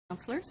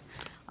Councillors.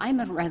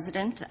 I'm a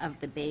resident of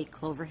the Bay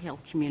Clover Hill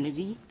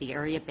community, the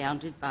area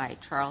bounded by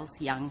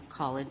Charles Young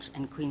College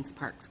and Queen's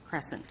Park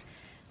Crescent.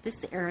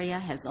 This area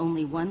has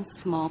only one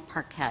small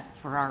parkette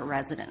for our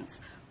residents,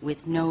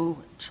 with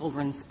no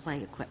children's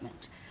play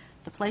equipment.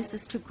 The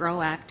Places to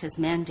Grow Act has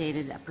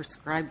mandated a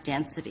prescribed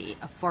density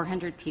of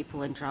 400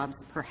 people and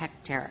jobs per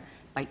hectare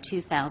by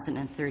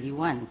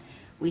 2031.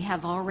 We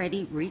have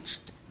already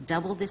reached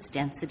double this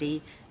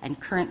density and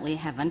currently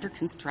have under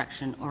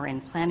construction or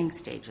in planning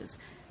stages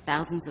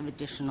thousands of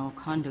additional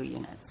condo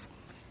units.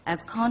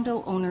 As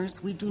condo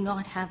owners, we do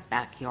not have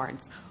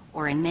backyards,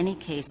 or in many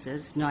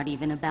cases, not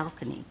even a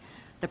balcony.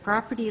 The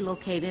property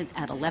located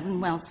at 11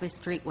 Wellesley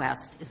Street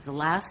West is the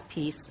last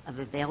piece of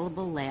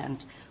available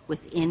land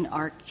within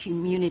our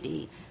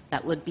community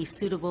that would be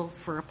suitable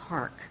for a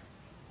park.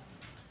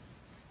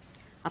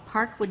 A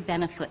park would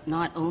benefit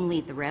not only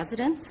the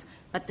residents,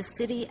 but the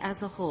city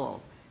as a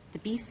whole. The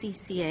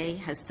BCCA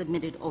has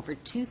submitted over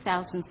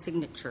 2,000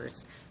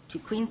 signatures to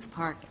Queen's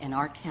Park and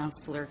our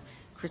councillor,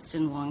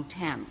 Kristen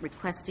Wong-Tam,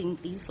 requesting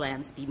these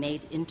lands be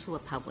made into a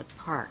public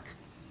park.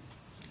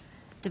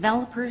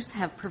 Developers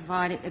have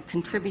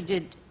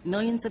contributed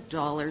millions of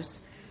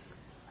dollars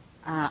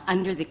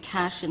under the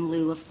cash in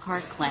lieu of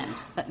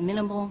parkland, but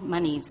minimal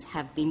monies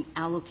have been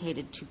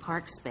allocated to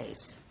park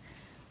space.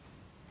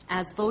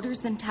 As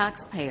voters and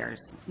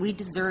taxpayers, we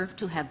deserve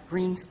to have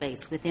green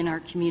space within our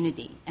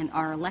community, and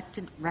our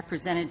elected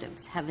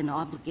representatives have an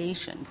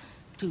obligation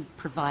to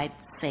provide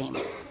the same.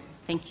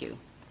 Thank you.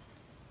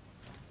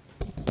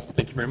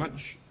 Thank you very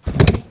much.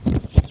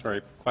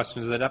 Sorry,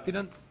 questions of the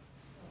deputant?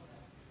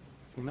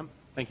 Seeing them.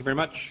 Thank you very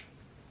much.